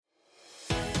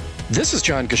This is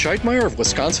John Gescheidmeyer of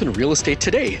Wisconsin Real Estate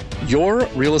Today, your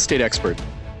real estate expert.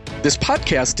 This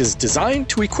podcast is designed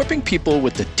to equipping people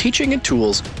with the teaching and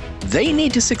tools they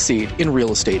need to succeed in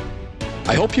real estate.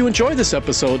 I hope you enjoy this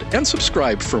episode and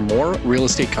subscribe for more real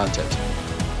estate content.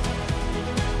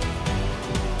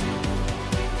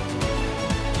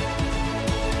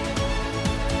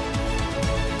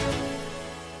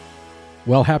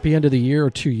 Well, happy end of the year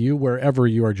to you wherever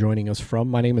you are joining us from.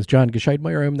 My name is John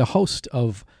Gescheidmeyer. I'm the host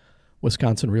of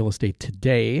Wisconsin Real Estate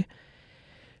Today.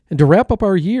 And to wrap up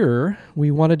our year,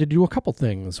 we wanted to do a couple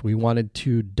things. We wanted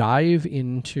to dive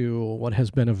into what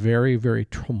has been a very, very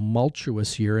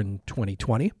tumultuous year in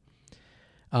 2020.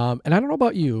 And I don't know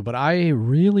about you, but I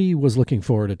really was looking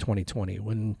forward to 2020.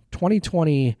 When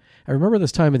 2020, I remember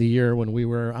this time of the year when we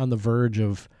were on the verge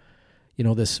of,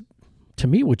 this, to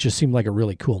me, would just seem like a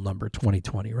really cool number,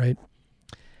 2020, right?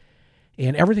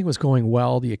 And everything was going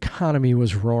well. The economy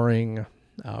was roaring.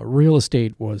 Real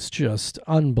estate was just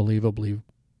unbelievably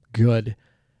good.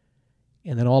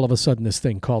 And then all of a sudden this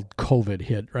thing called COVID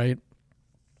hit, right?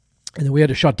 And then we had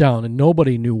to shut down and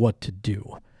nobody knew what to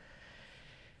do.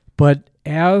 But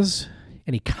as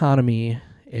an economy,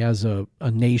 as a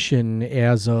nation,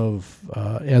 as a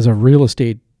real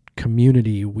estate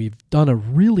community, we've done a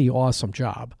really awesome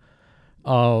job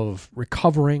of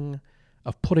recovering,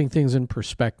 of putting things in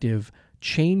perspective,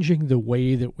 changing the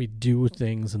way that we do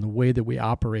things and the way that we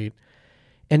operate.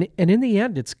 And in the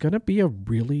end, it's going to be a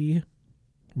really,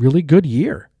 really good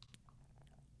year.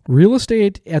 Real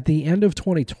estate at the end of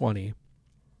 2020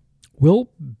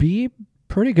 will be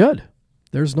pretty good.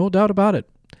 There's no doubt about it.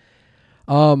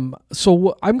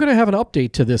 So I'm going to have an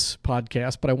update to this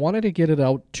podcast, but I wanted to get it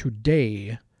out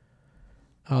today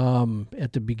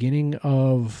at the beginning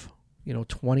of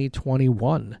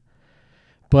 2021.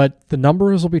 But the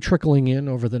numbers will be trickling in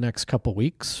over the next couple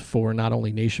weeks for not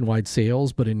only nationwide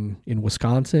sales, but in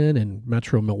Wisconsin and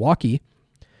Metro Milwaukee.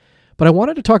 But I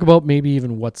wanted to talk about maybe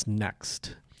even what's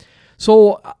next.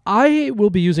 So I will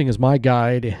be using as my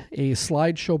guide a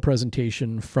slideshow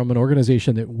presentation from an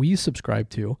organization that we subscribe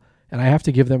to. And I have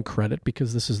to give them credit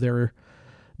because this is their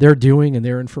doing and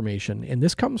their information. And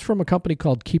this comes from a company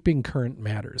called Keeping Current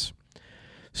Matters.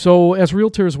 So as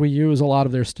realtors, we use a lot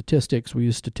of their statistics. We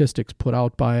use statistics put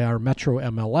out by our Metro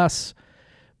MLS,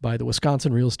 by the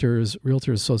Wisconsin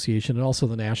Realtors Association, and also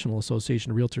the National Association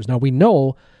of Realtors. Now, we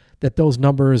know that those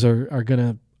numbers are going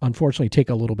to, unfortunately, take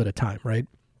a little bit of time, right?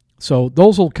 So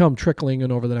those will come trickling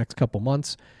in over the next couple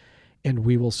months, and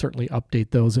we will certainly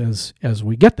update those as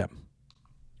we get them.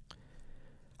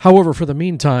 However, for the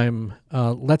meantime,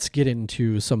 let's get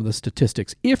into some of the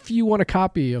statistics. If you want a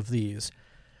copy of these,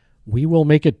 we will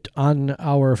make it on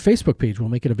our Facebook page. We'll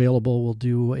make it available. We'll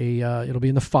do it'll be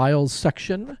in the files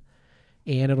section,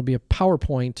 and it'll be a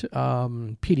PowerPoint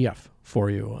PDF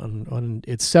for you.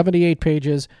 It's 78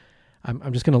 pages.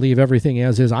 I'm just going to leave everything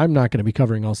as is. I'm not going to be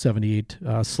covering all 78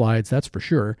 slides, that's for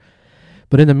sure.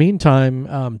 But in the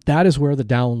meantime, that is where the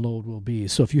download will be.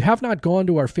 So if you have not gone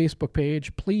to our Facebook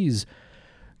page, please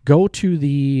go to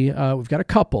we've got a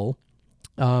couple.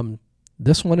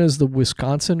 This one is the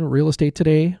Wisconsin Real Estate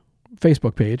Today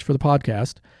Facebook page for the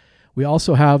podcast. We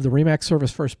also have the RE/MAX Service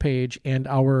First page and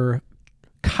our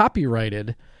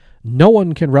copyrighted No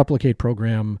One Can Replicate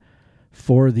program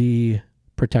for the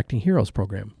Protecting Heroes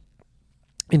program.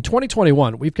 In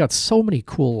 2021, we've got so many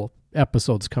cool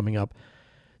episodes coming up.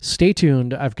 Stay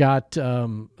tuned. I've got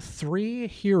 3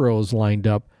 heroes lined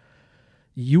up.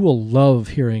 You will love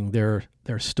hearing their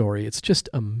story. It's just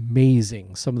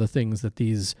amazing, some of the things that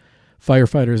these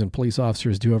firefighters and police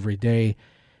officers do every day.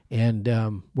 And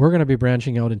we're going to be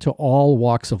branching out into all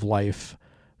walks of life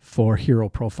for hero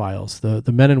profiles. The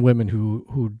men and women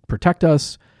who protect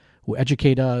us, who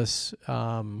educate us,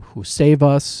 who save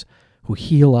us, who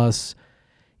heal us,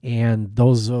 and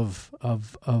those of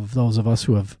those of us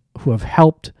who have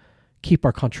helped keep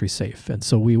our country safe. And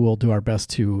so we will do our best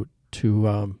to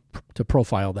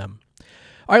profile them.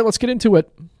 All right, let's get into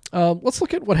it. Let's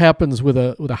look at what happens with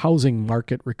a housing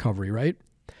market recovery, right?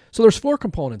 So there's 4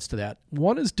 components to that.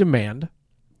 One is demand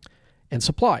and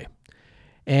supply.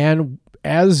 And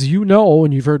as you know,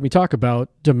 and you've heard me talk about,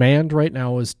 demand right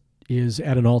now is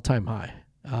at an all-time high.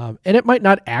 And it might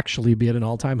not actually be at an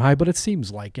all-time high, but it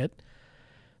seems like it.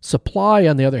 Supply,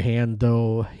 on the other hand,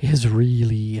 though, is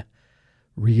really,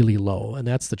 really low. And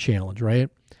that's the challenge, right?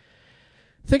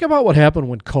 Think about what happened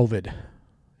when COVID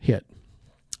hit.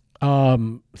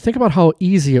 Think about how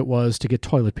easy it was to get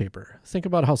toilet paper. Think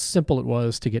about how simple it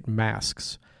was to get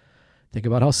masks. Think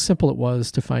about how simple it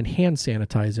was to find hand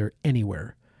sanitizer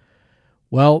anywhere.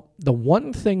 Well, the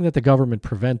one thing that the government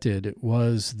prevented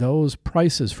was those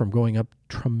prices from going up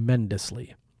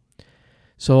tremendously.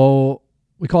 So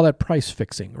we call that price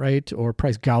fixing, right? Or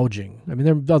price gouging. I mean,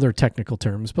 there are other technical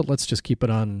terms, but let's just keep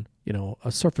it on,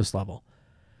 a surface level.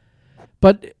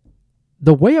 But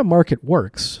the way a market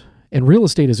works, and real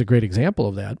estate is a great example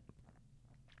of that,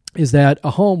 is that a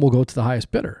home will go to the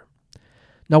highest bidder.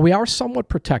 Now, we are somewhat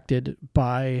protected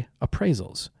by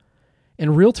appraisals.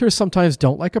 And realtors sometimes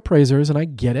don't like appraisers, and I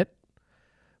get it,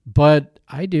 but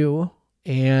I do,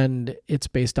 and it's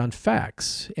based on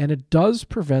facts. And it does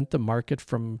prevent the market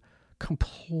from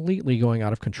completely going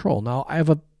out of control. Now, I have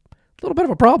a little bit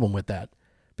of a problem with that,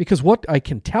 because what I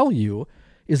can tell you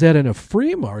is that in a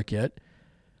free market,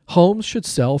 homes should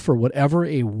sell for whatever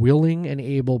a willing and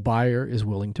able buyer is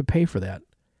willing to pay for that.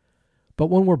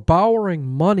 But when we're borrowing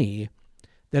money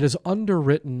that is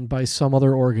underwritten by some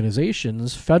other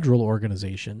organizations, federal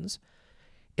organizations,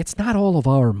 it's not all of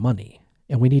our money,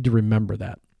 and we need to remember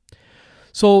that.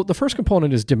 So the first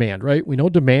component is demand, right? We know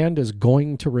demand is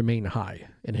going to remain high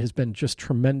and has been just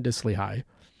tremendously high.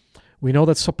 We know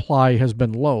that supply has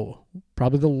been low,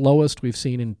 probably the lowest we've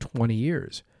seen in 20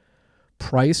 years.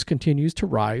 Price continues to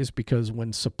rise because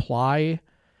when supply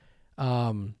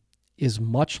is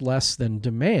much less than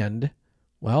demand,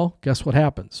 well, guess what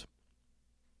happens?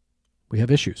 We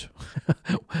have issues.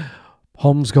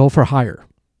 Homes go for higher.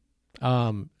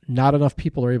 Not enough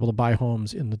people are able to buy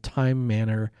homes in the time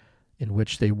manner in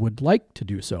which they would like to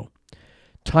do so.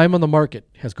 Time on the market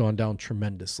has gone down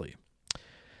tremendously.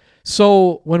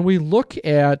 So when we look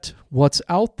at what's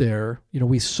out there,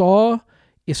 we saw,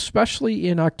 especially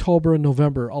in October and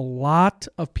November, a lot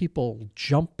of people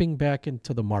jumping back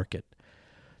into the market.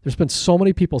 There's been so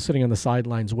many people sitting on the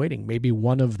sidelines waiting. Maybe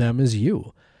one of them is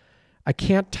you. I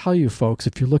can't tell you, folks,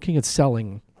 if you're looking at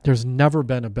selling, there's never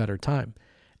been a better time.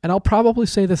 And I'll probably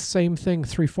say the same thing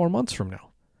 3-4 months from now.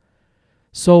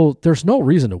 So there's no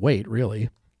reason to wait, really.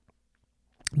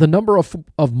 The number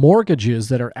of mortgages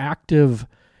that are active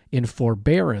in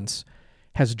forbearance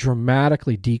has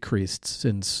dramatically decreased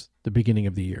since the beginning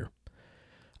of the year.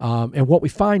 And what we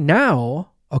find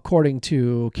now, according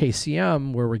to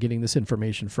KCM, where we're getting this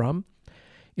information from,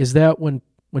 is that when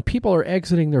people are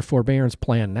exiting their forbearance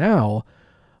plan now,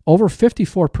 over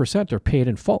 54% are paid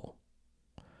in full.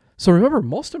 So remember,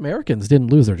 most Americans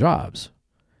didn't lose their jobs.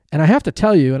 And I have to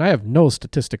tell you, and I have no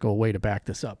statistical way to back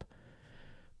this up,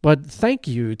 but thank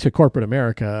you to corporate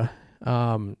America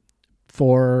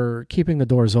for keeping the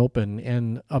doors open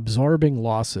and absorbing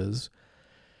losses.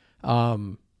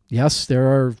 Yes,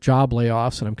 there are job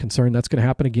layoffs, and I'm concerned that's going to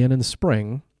happen again in the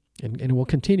spring, and it will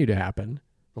continue to happen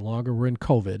the longer we're in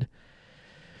COVID.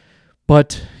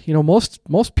 But,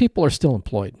 most people are still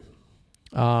employed.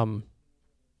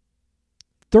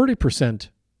 30%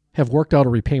 have worked out a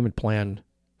repayment plan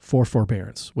for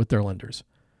forbearance with their lenders,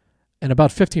 and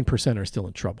about 15% are still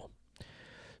in trouble.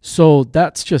 So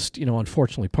that's just,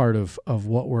 unfortunately part of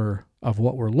what we're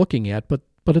looking at, but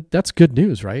that's good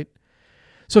news, right?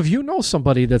 So if you know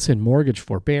somebody that's in mortgage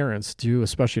forbearance due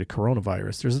especially to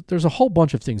coronavirus, there's a whole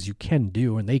bunch of things you can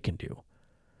do and they can do.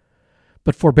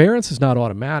 But forbearance is not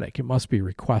automatic. It must be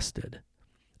requested.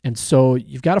 And so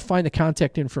you've got to find the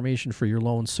contact information for your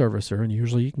loan servicer, and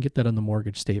usually you can get that on the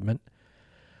mortgage statement.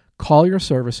 Call your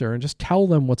servicer and just tell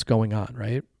them what's going on,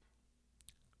 right?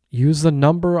 Use the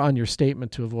number on your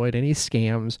statement to avoid any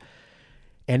scams.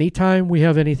 Anytime we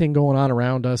have anything going on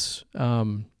around us,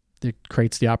 that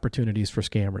creates the opportunities for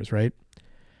scammers, right?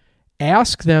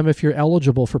 Ask them if you're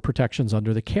eligible for protections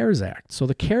under the CARES Act. So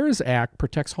the CARES Act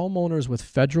protects homeowners with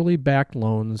federally backed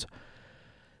loans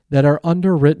that are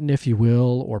underwritten, if you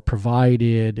will, or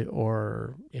provided,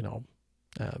 or,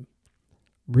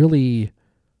 really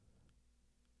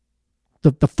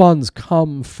the funds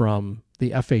come from the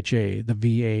FHA, the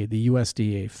VA, the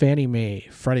USDA, Fannie Mae,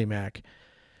 Freddie Mac.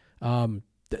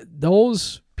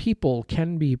 Those people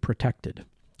can be protected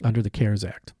under the CARES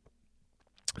Act.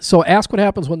 So ask what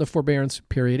happens when the forbearance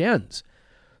period ends.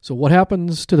 So what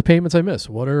happens to the payments I miss?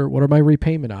 What are my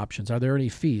repayment options? Are there any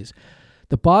fees?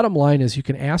 The bottom line is you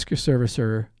can ask your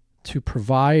servicer to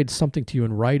provide something to you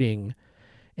in writing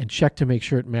and check to make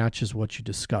sure it matches what you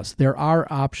discussed. There are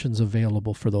options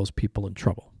available for those people in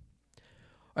trouble. All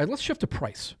right, let's shift to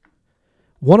price.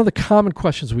 One of the common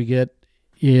questions we get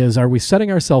is, are we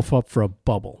setting ourselves up for a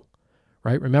bubble?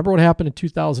 Right? Remember what happened in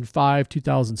 2005,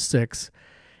 2006?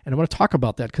 And I'm going to talk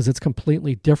about that because it's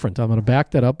completely different. I'm going to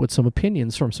back that up with some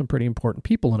opinions from some pretty important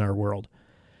people in our world.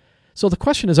 So the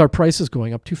question is, are prices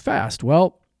going up too fast?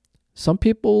 Well, some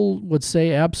people would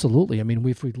say absolutely. I mean,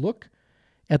 if we look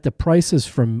at the prices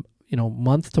from,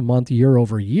 month to month, year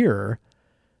over year,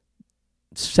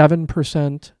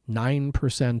 7%,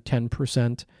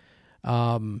 9%,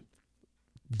 10%,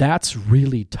 that's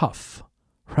really tough,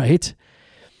 right?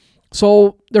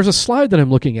 So there's a slide that I'm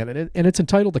looking at, and it's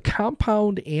entitled The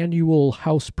Compound Annual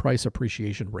House Price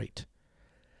Appreciation Rate.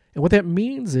 And what that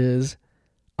means is,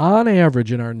 on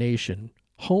average in our nation,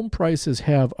 home prices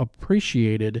have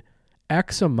appreciated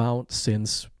X amount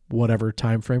since whatever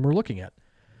time frame we're looking at.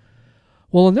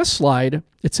 Well, in this slide,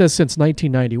 it says since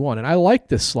 1991. And I like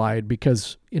this slide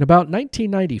because in about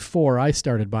 1994, I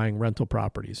started buying rental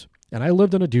properties. And I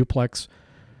lived in a duplex.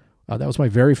 That was my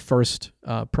very first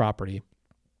property.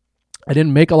 I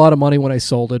didn't make a lot of money when I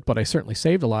sold it, but I certainly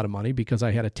saved a lot of money because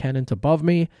I had a tenant above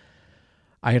me.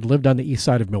 I had lived on the east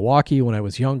side of Milwaukee when I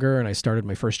was younger, and I started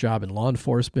my first job in law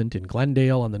enforcement in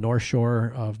Glendale on the North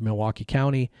Shore of Milwaukee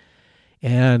County.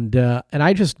 And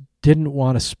I just didn't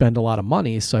want to spend a lot of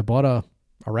money, so I bought a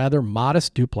rather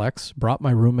modest duplex, brought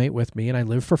my roommate with me, and I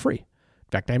lived for free. In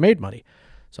fact, I made money.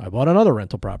 So I bought another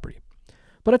rental property.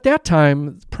 But at that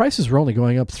time, prices were only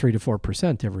going up 3 to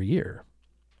 4% every year.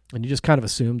 And you just kind of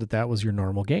assumed that that was your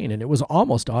normal gain, and it was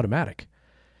almost automatic.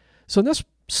 So in this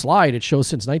slide, it shows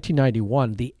since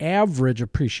 1991, the average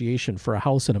appreciation for a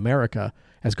house in America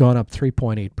has gone up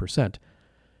 3.8%.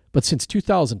 But since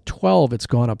 2012, it's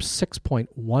gone up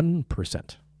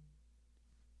 6.1%.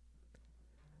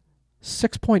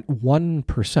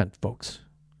 6.1%, folks.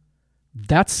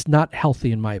 That's not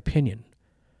healthy in my opinion.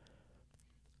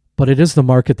 But it is the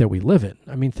market that we live in.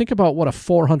 I mean, think about what a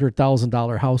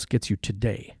 $400,000 house gets you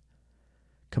today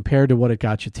compared to what it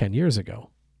got you 10 years ago.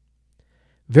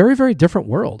 Very, very different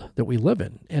world that we live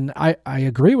in. And I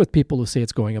agree with people who say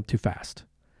it's going up too fast.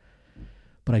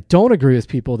 But I don't agree with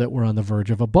people that we're on the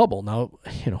verge of a bubble. Now,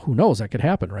 who knows? That could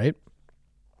happen, right?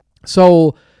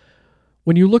 So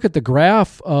when you look at the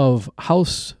graph of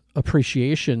house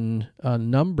appreciation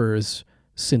numbers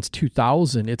since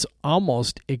 2000, it's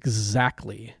almost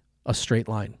exactly a straight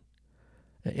line.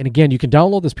 And again, you can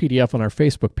download this PDF on our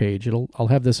Facebook page. I'll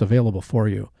have this available for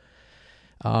you.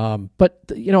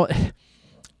 But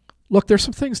look, there's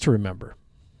some things to remember,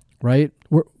 right?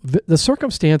 The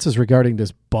circumstances regarding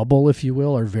this bubble, if you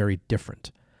will, are very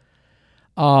different.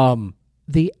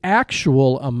 The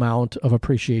actual amount of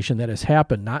appreciation that has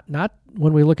happened, not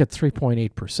when we look at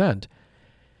 3.8%,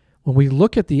 when we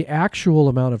look at the actual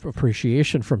amount of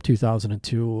appreciation from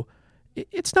 2002,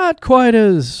 it's not quite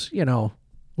as,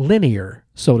 linear,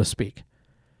 so to speak.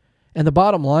 And the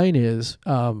bottom line is,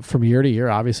 from year to year,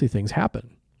 obviously things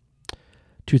happen.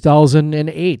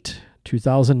 2008,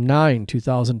 2009,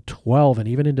 2012, and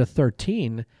even into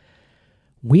 2013,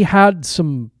 we had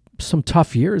some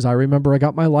tough years. I remember I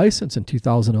got my license in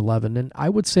 2011, and I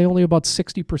would say only about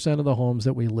 60% of the homes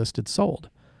that we listed sold.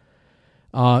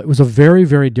 It was a very,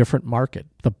 very different market.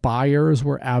 The buyers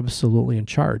were absolutely in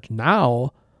charge.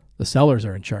 Now, the sellers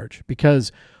are in charge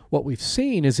because what we've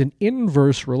seen is an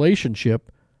inverse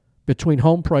relationship between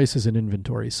home prices and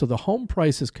inventory. So the home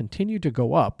prices continue to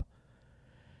go up,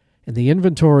 and the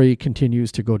inventory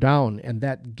continues to go down, and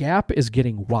that gap is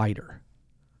getting wider.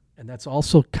 And that's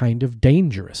also kind of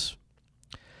dangerous.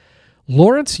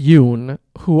 Lawrence Yun,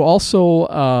 who also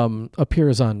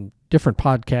appears on different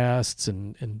podcasts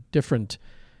and different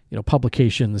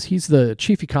publications, he's the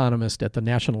chief economist at the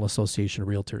National Association of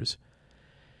Realtors.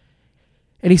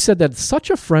 And he said that such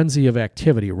a frenzy of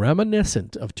activity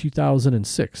reminiscent of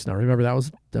 2006. Now remember, that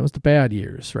was the bad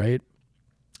years, right?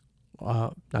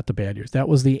 Not the bad years. That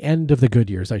was the end of the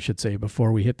good years, I should say,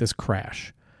 before we hit this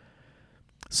crash.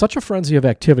 Such a frenzy of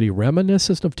activity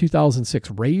reminiscent of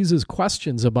 2006 raises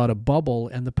questions about a bubble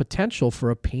and the potential for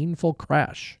a painful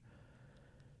crash.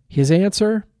 His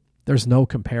answer? There's no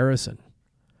comparison.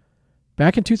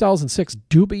 Back in 2006,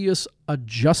 dubious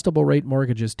adjustable rate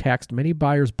mortgages taxed many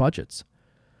buyers' budgets.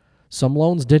 Some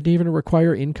loans didn't even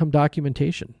require income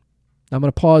documentation. I'm going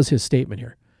to pause his statement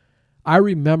here. I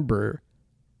remember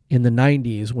in the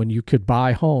 90s when you could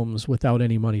buy homes without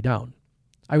any money down.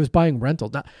 I was buying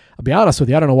rentals. Now, I'll be honest with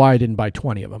you, I don't know why I didn't buy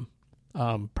 20 of them.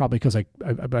 Probably because I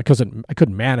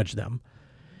couldn't manage them.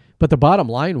 But the bottom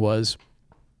line was,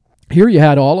 here you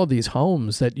had all of these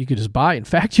homes that you could just buy. In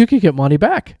fact, you could get money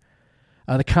back.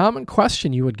 The common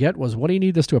question you would get was, what do you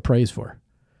need this to appraise for?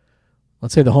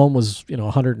 Let's say the home was,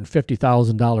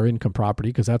 $150,000 income property,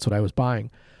 because that's what I was buying.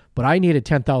 But I needed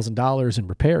 $10,000 in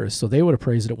repairs, so they would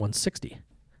appraise it at $160,000.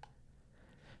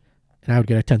 And I would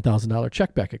get a $10,000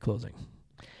 check back at closing.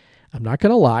 I'm not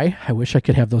going to lie. I wish I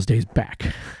could have those days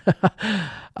back.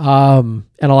 And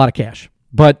a lot of cash.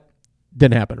 But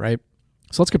didn't happen, right?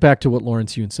 So let's get back to what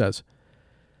Lawrence Yun says.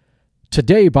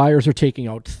 Today, buyers are taking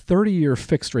out 30-year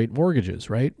fixed-rate mortgages,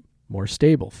 right? More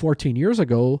stable. 14 years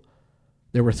ago,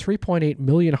 there were 3.8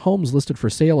 million homes listed for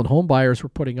sale, and home buyers were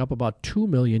putting up about 2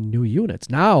 million new units.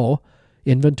 Now,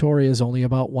 inventory is only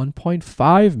about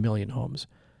 1.5 million homes.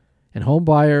 And home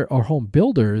buyer or home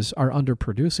builders are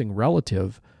underproducing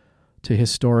relative to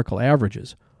historical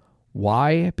averages.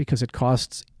 Why? Because it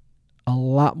costs a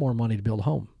lot more money to build a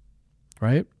home,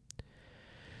 right?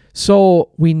 So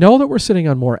we know that we're sitting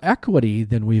on more equity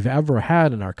than we've ever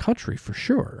had in our country for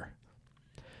sure.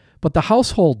 But the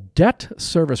household debt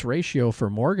service ratio for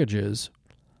mortgages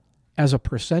as a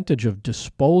percentage of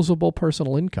disposable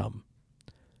personal income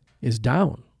is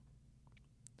down.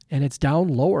 And it's down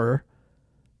lower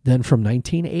than from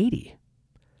 1980.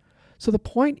 So the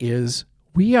point is,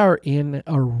 we are in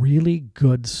a really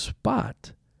good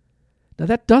spot. Now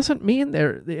that doesn't mean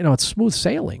it's smooth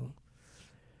sailing.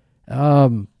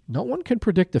 No one can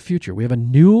predict the future. We have a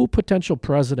new potential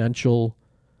presidential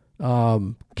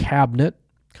cabinet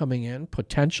coming in,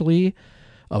 potentially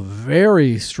a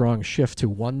very strong shift to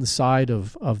one side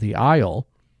of the aisle.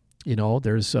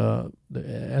 There's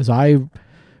as I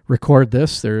record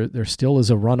this, there still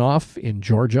is a runoff in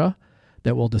Georgia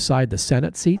that will decide the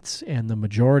Senate seats and the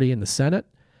majority in the Senate.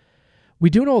 We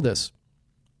do know this.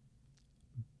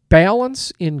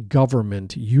 Balance in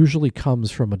government usually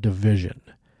comes from a division.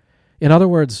 In other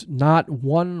words, not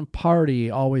one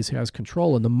party always has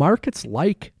control, and the markets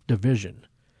like division.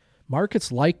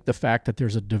 Markets like the fact that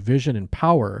there's a division in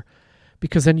power,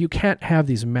 because then you can't have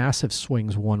these massive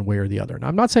swings one way or the other. Now,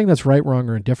 I'm not saying that's right, wrong,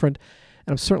 or indifferent,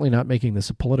 and I'm certainly not making this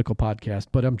a political podcast,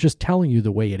 but I'm just telling you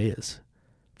the way it is,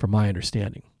 from my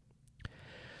understanding.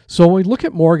 So when we look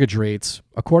at mortgage rates,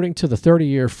 according to the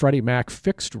 30-year Freddie Mac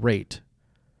fixed rate,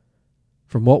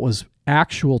 from what was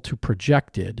actual to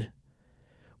projected,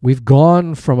 we've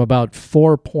gone from about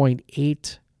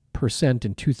 4.8%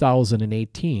 in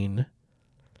 2018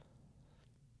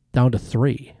 down to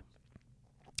 3%.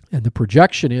 And the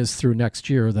projection is through next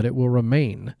year that it will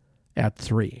remain at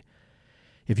 3%.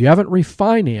 If you haven't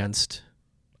refinanced,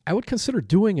 I would consider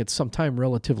doing it sometime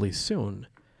relatively soon.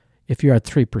 If you're at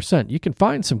 3%, you can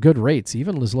find some good rates,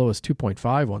 even as low as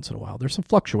 2.5 once in a while. There's some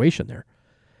fluctuation there.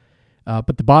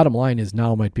 But the bottom line is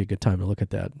now might be a good time to look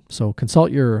at that. So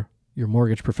consult your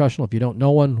mortgage professional. If you don't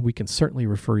know one, we can certainly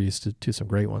refer you to some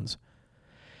great ones.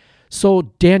 So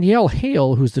Danielle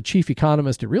Hale, who's the chief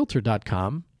economist at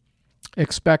Realtor.com,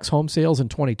 expects home sales in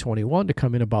 2021 to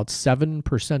come in about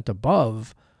 7%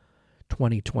 above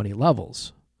 2020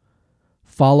 levels,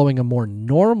 following a more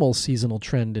normal seasonal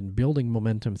trend in building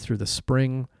momentum through the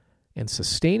spring and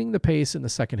sustaining the pace in the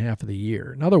second half of the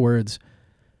year. In other words,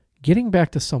 getting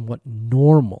back to somewhat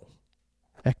normal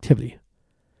activity.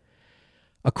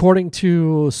 According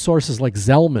to sources like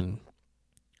Zelman,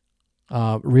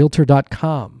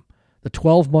 Realtor.com, the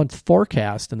 12-month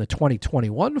forecast and the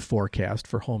 2021 forecast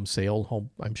for home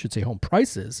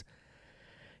prices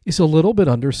is a little bit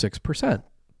under 6%.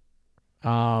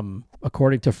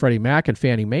 According to Freddie Mac and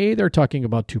Fannie Mae, they're talking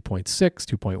about 2.6,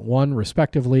 2.1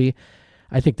 respectively.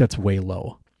 I think that's way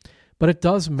low. But it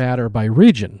does matter by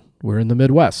region. We're in the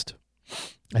Midwest.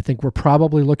 I think we're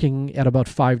probably looking at about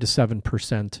 5 to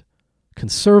 7%,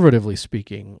 conservatively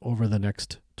speaking, over the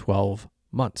next 12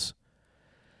 months.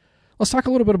 Let's talk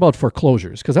a little bit about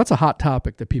foreclosures, because that's a hot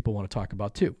topic that people want to talk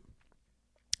about too.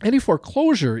 Any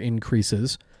foreclosure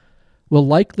increases will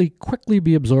likely quickly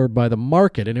be absorbed by the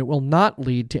market, and it will not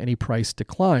lead to any price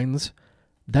declines.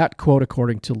 That quote,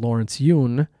 according to Lawrence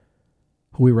Yun,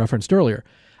 who we referenced earlier.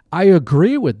 I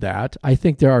agree with that. I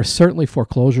think there are certainly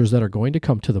foreclosures that are going to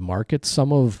come to the market.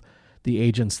 Some of the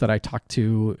agents that I talk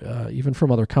to, even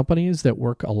from other companies that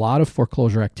work a lot of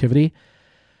foreclosure activity,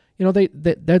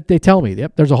 they tell me,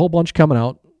 yep, there's a whole bunch coming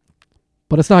out,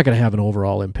 but it's not going to have an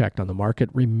overall impact on the market.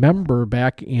 Remember,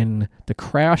 back in the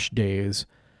crash days,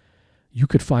 you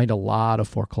could find a lot of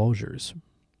foreclosures.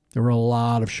 There were a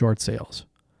lot of short sales.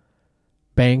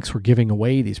 Banks were giving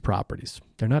away these properties.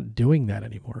 They're not doing that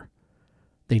anymore.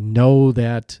 They know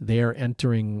that they are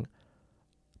entering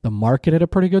the market at a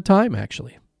pretty good time,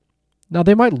 actually. Now,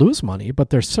 they might lose money, but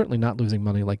they're certainly not losing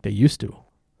money like they used to.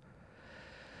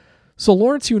 So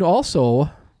Lawrence Yun also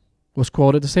was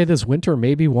quoted to say this winter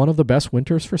may be one of the best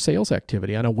winters for sales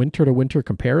activity. On a winter-to-winter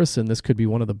comparison, this could be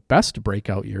one of the best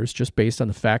breakout years just based on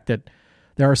the fact that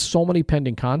there are so many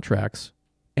pending contracts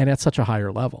and at such a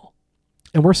higher level.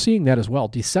 And we're seeing that as well.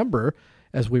 December,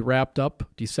 as we wrapped up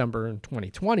December in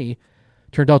 2020,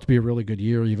 turned out to be a really good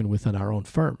year even within our own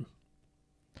firm.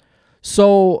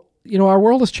 So, our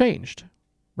world has changed,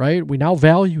 right? We now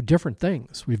value different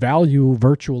things. We value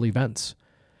virtual events.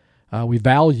 We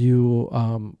value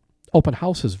open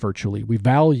houses virtually. We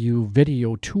value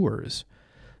video tours.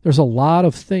 There's a lot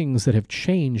of things that have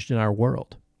changed in our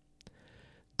world.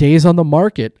 Days on the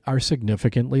market are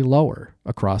significantly lower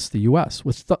across the U.S.,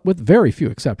 with very few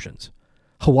exceptions.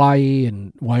 Hawaii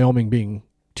and Wyoming being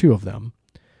two of them.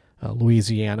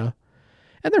 Louisiana.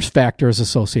 And there's factors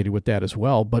associated with that as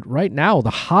well. But right now, the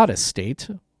hottest state,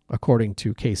 according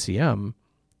to KCM,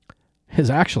 is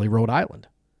actually Rhode Island.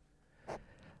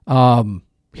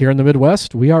 Here in the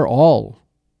Midwest, we are all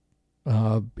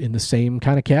in the same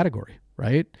kind of category,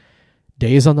 right?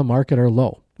 Days on the market are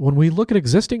low. When we look at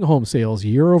existing home sales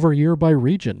year over year by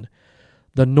region,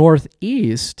 the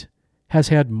Northeast has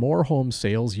had more home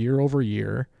sales year over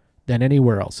year than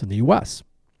anywhere else in the U.S.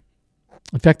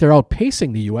 In fact, they're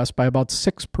outpacing the U.S. by about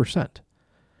 6%.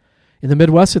 In the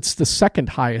Midwest, it's the second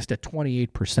highest at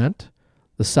 28%,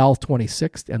 the South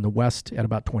 26th, and the West at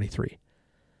about 23%.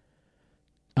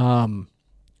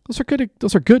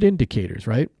 Those are good indicators,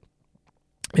 right?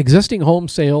 Existing home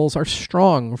sales are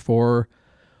strong for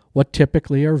what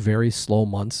typically are very slow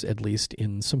months, at least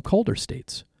in some colder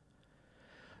states.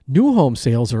 New home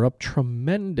sales are up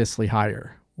tremendously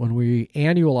higher when we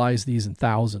annualize these in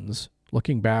thousands,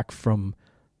 looking back from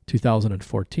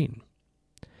 2014.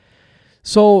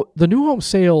 So the new home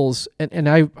sales, and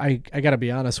I got to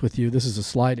be honest with you, this is a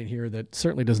slide in here that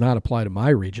certainly does not apply to my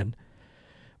region,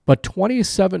 but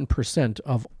 27%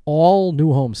 of all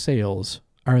new home sales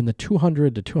are in the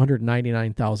 $200,000 to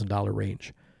 $299,000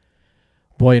 range.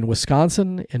 Boy, in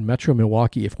Wisconsin and Metro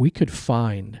Milwaukee, if we could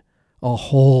find a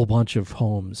whole bunch of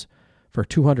homes for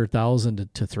 $200,000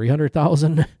 to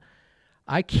 $300,000,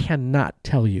 I cannot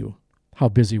tell you how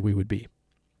busy we would be.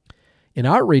 In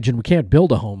our region, we can't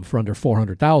build a home for under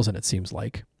 $400,000, it seems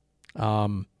like.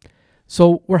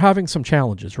 So we're having some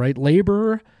challenges, right? We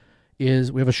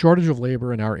have a shortage of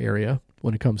labor in our area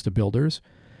when it comes to builders.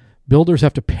 Builders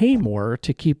have to pay more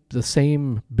to keep the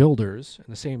same builders and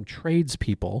the same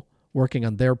tradespeople working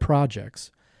on their projects.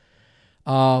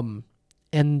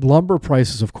 And lumber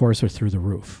prices, of course, are through the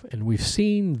roof. And we've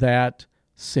seen that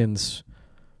since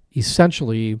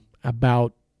essentially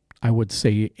about, I would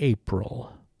say,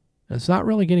 April. It's not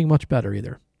really getting much better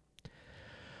either.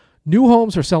 New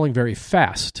homes are selling very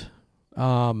fast.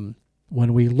 When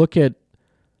we look at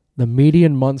the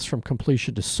median months from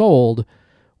completion to sold,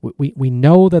 we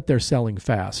know that they're selling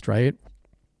fast, right?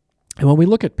 And when we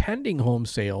look at pending home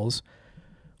sales,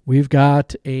 we've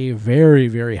got a very,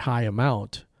 very high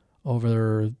amount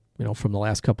over, from the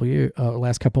last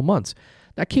couple months.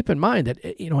 Now, keep in mind that,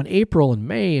 in April and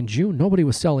May and June, nobody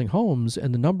was selling homes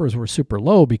and the numbers were super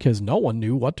low because no one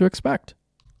knew what to expect.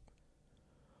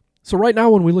 So right now,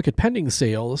 when we look at pending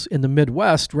sales in the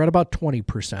Midwest, we're at about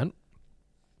 20%.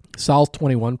 South,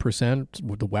 21%.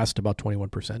 With the West, about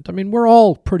 21%. I mean, we're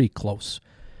all pretty close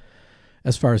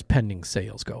as far as pending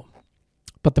sales go.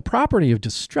 But the property of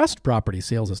distressed property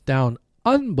sales is down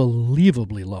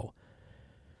unbelievably low.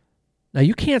 Now,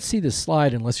 you can't see this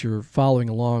slide unless you're following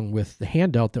along with the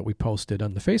handout that we posted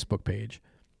on the Facebook page.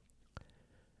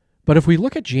 But if we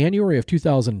look at January of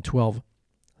 2012,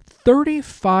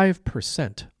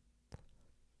 35%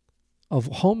 of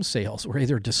home sales were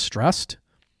either distressed,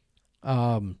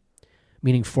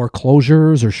 meaning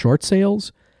foreclosures or short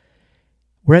sales.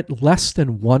 We're at less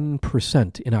than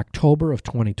 1% in October of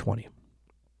 2020.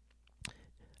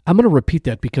 I'm going to repeat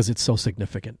that because it's so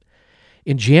significant.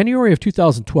 In January of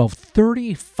 2012,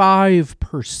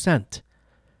 35%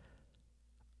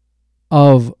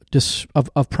 of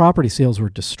property sales were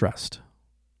distressed,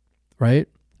 right?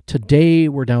 Today,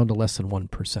 we're down to less than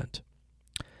 1%.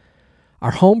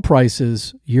 Our home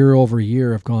prices year over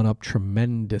year have gone up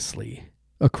tremendously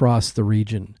across the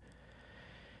region.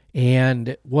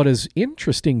 And what is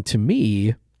interesting to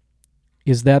me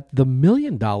is that the $1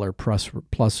 million plus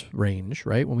range,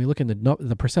 right? When we look in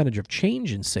the percentage of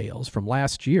change in sales from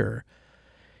last year,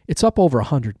 it's up over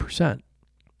 100%.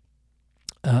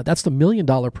 That's the $1 million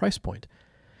price point.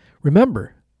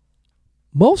 Remember,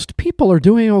 most people are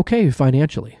doing okay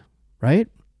financially, right?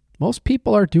 Most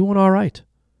people are doing all right.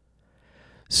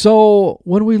 So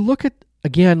when we look at,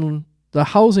 again, the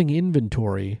housing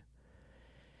inventory,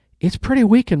 it's pretty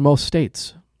weak in most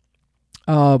states.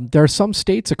 There are some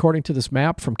states, according to this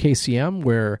map from KCM,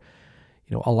 where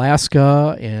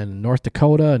Alaska and North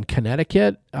Dakota and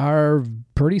Connecticut are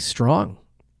pretty strong.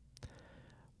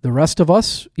 The rest of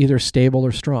us, either stable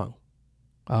or strong,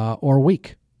 or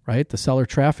weak, right? The seller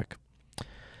traffic.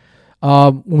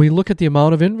 When we look at the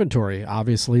amount of inventory,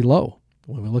 obviously low.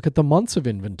 When we look at the months of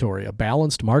inventory, a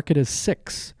balanced market is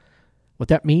 6. What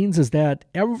that means is that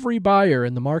every buyer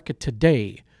in the market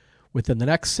today, within the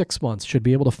next 6 months, should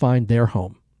be able to find their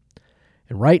home.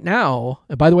 And right now,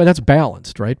 and by the way, that's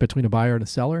balanced, right, between a buyer and a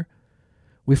seller.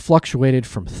 We fluctuated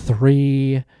from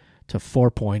 3 to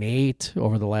 4.8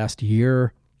 over the last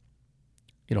year.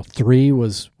 3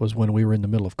 was when we were in the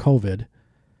middle of COVID,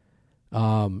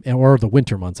 or the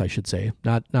winter months, I should say,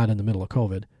 not in the middle of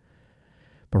COVID.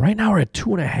 But right now we're at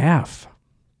 2.5.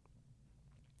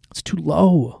 It's too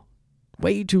low,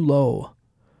 way too low,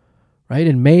 right?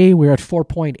 In May, we're at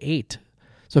 4.8.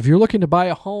 So if you're looking to buy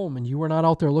a home and you were not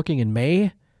out there looking in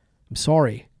May, I'm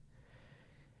sorry.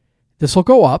 This will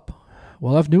go up.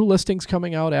 We'll have new listings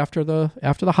coming out after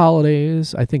the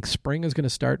holidays. I think spring is going to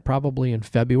start probably in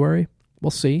February. We'll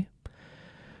see.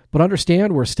 But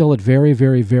understand we're still at very,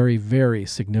 very, very, very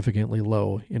significantly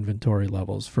low inventory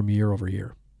levels from year over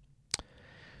year.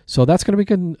 So that's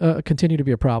going to continue to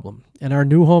be a problem. And our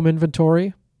new home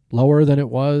inventory, lower than it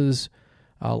was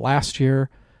last year.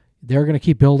 They're going to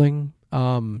keep building,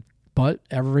 but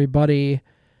everybody,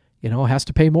 has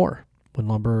to pay more when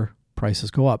lumber prices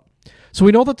go up. So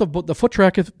we know that the foot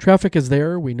traffic is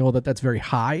there. We know that that's very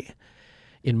high.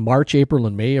 In March, April,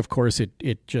 and May, of course,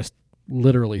 it just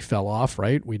literally fell off,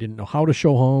 right? We didn't know how to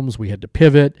show homes. We had to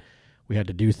pivot. We had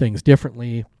to do things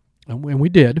differently, and we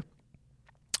did.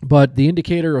 But the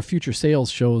indicator of future sales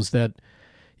shows that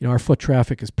our foot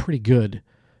traffic is pretty good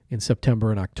in September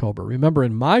and October. Remember,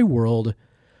 in my world,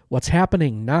 what's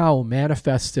happening now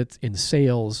manifests it in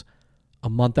sales a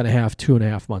month and a half,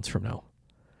 2.5 months from now.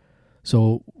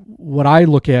 So what I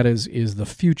look at is the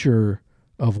future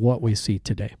of what we see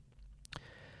today.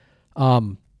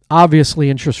 Obviously,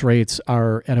 interest rates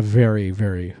are at a very,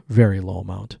 very, very low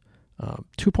amount.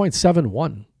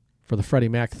 2.71 for the Freddie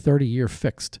Mac 30-year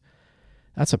fixed.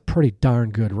 That's a pretty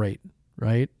darn good rate,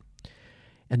 right?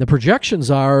 And the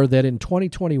projections are that in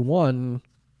 2021,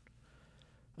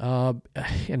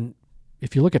 and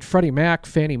if you look at Freddie Mac,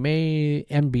 Fannie Mae,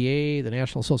 MBA, the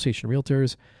National Association of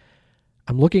Realtors,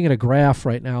 I'm looking at a graph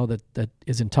right now that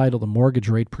is entitled the mortgage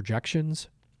rate projections.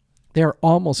 They're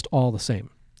almost all the same.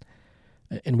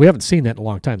 And we haven't seen that in a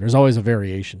long time. There's always a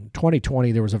variation.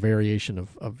 2020, there was a variation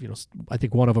of I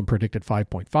think one of them predicted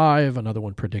 5.5, another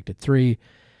one predicted 3.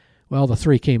 Well, the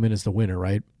 3 came in as the winner,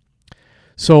 right?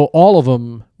 So all of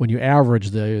them, when you average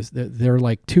those, they're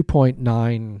like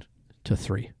 2.9 to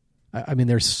 3. I mean,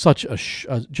 there's such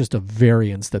just a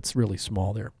variance that's really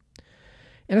small there.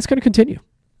 And it's going to continue.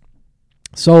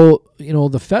 So,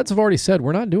 the feds have already said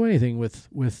we're not doing anything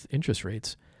with interest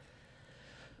rates.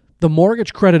 The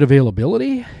mortgage credit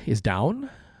availability is down.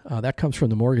 That comes from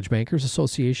the Mortgage Bankers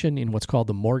Association in what's called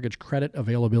the Mortgage Credit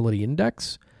Availability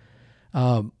Index.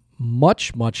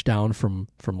 Much, much down from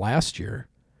last year.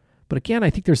 But again, I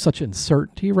think there's such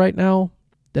uncertainty right now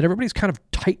that everybody's kind of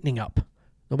tightening up.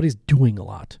 Nobody's doing a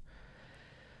lot.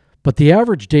 But the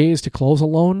average days to close a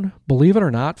loan, believe it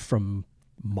or not, from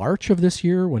March of this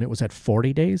year, when it was at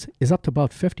 40 days, is up to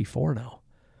about 54 now.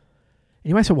 And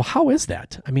you might say, well, how is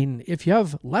that? I mean, if you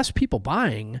have less people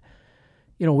buying,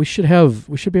 we should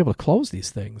be able to close these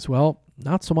things. Well,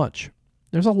 not so much.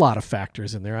 There's a lot of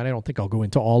factors in there, and I don't think I'll go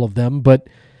into all of them, but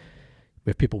we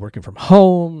have people working from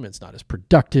home. It's not as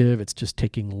productive. It's just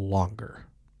taking longer.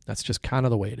 That's just kind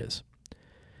of the way it is.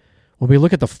 When we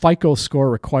look at the FICO score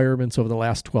requirements over the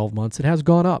last 12 months, it has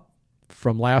gone up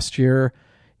from last year.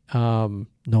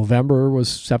 November was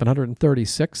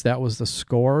 736. That was the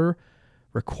score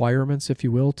requirements, if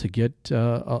you will, to get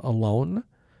a loan.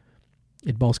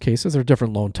 In most cases, there are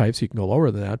different loan types. You can go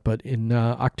lower than that. But in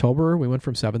October, we went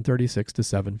from 736 to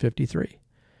 753.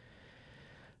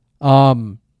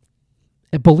 And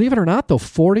believe it or not, though,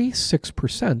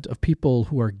 46% of people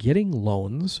who are getting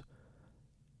loans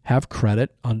have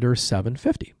credit under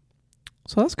 750.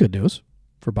 So that's good news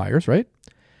for buyers, right?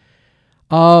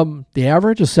 The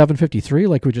average is 753,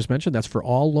 like we just mentioned. That's for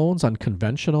all loans on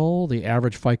conventional. The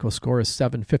average FICO score is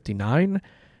 759.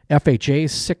 FHA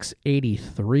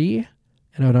 683,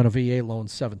 and on a VA loan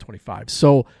 725.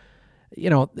 So,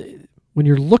 when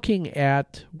you're looking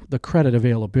at the credit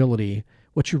availability,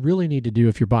 what you really need to do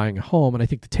if you're buying a home, and I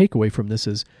think the takeaway from this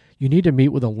is you need to meet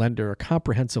with a lender, a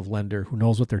comprehensive lender who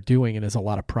knows what they're doing and has a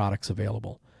lot of products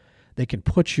available. They can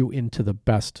put you into the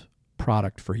best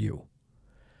product for you.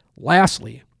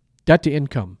 Lastly, debt to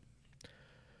income.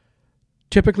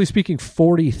 Typically speaking,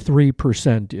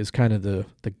 43% is kind of the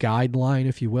guideline,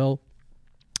 if you will.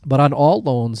 But on all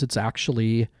loans, it's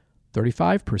actually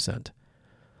 35%.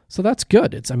 So that's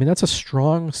good. That's a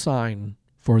strong sign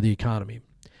for the economy.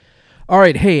 All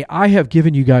right, hey, I have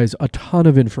given you guys a ton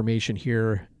of information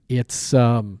here. It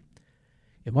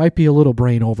might be a little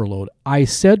brain overload. I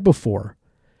said before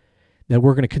that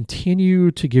we're going to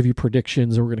continue to give you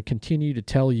predictions, and we're going to continue to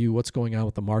tell you what's going on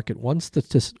with the market once the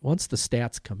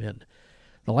stats come in.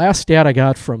 The last stat I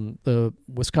got from the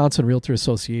Wisconsin Realtor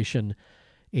Association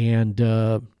and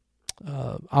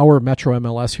our Metro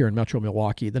MLS here in Metro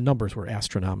Milwaukee, the numbers were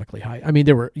astronomically high.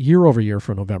 They were year over year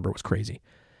for November. It was crazy.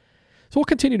 So we'll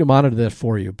continue to monitor that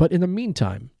for you. But in the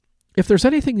meantime, if there's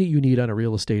anything that you need on a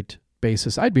real estate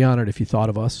basis, I'd be honored if you thought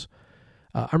of us.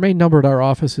 Our main number at our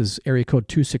office is area code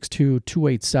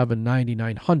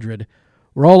 262-287-9900.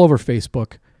 We're all over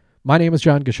Facebook. My name is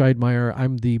John Gescheidmeyer.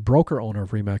 I'm the broker owner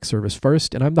of RE/MAX Service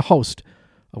First, and I'm the host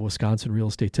of Wisconsin Real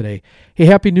Estate Today. Hey,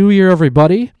 Happy New Year,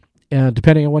 everybody. And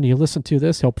depending on when you listen to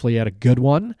this, hopefully you had a good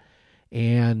one.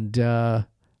 And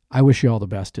I wish you all the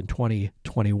best in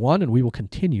 2021, and we will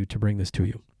continue to bring this to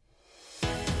you.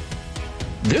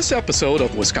 This episode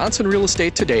of Wisconsin Real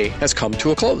Estate Today has come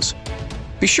to a close.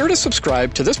 Be sure to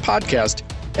subscribe to this podcast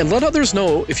and let others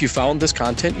know if you found this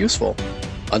content useful.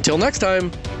 Until next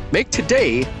time, make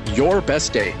today your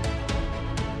best day.